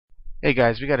Hey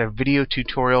guys, we got a video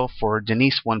tutorial for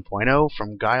Denise 1.0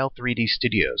 from Guile 3D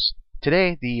Studios.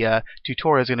 Today the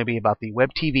tutorial is going to be about the Web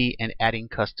TV and adding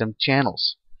custom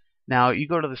channels. Now you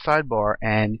go to the sidebar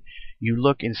and you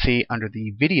look and see under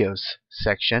the videos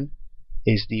section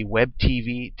is the Web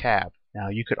TV tab. Now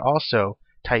you could also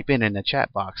type in the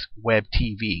chat box Web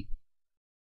TV.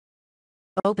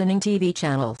 Opening TV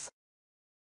channels.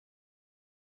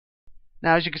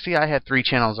 Now as you can see, I have 3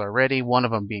 channels already, one of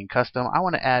them being custom. I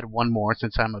want to add one more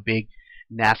since I'm a big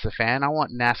NASA fan. I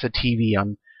want NASA TV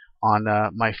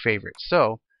on my favorites.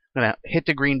 So I'm going to hit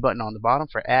the green button on the bottom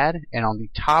for add, and on the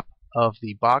top of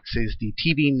the box is the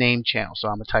TV name channel. So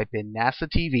I'm going to type in NASA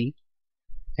TV,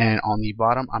 and on the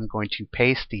bottom I'm going to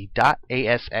paste the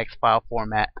 .asx file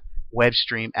format web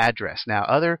stream address. Now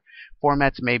other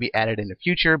formats may be added in the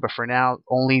future, but for now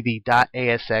only the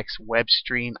 .asx web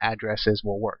stream addresses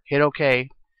will work. Hit OK,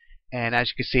 and as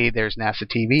you can see there's NASA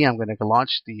TV. I'm going to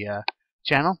launch the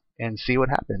channel and see what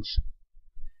happens.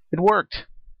 It worked.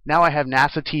 Now I have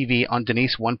NASA TV on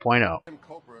Denise 1.0. Tim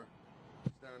Copra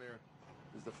is down there,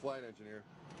 is the flight engineer.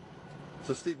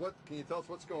 So Steve, what can you tell us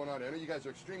what's going on? I know you guys are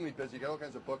extremely busy. You got all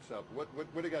kinds of books up. What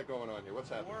do you got going on here? What's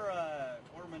happening?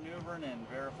 We're maneuvering and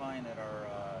verifying that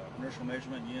our inertial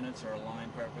measurement units are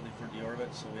aligned properly for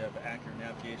deorbit, so we have an accurate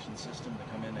navigation system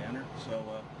to come in to enter. So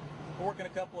we're working a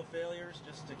couple of failures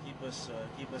just to keep us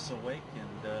awake,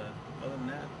 and other than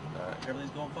that, everything's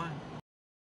going fine.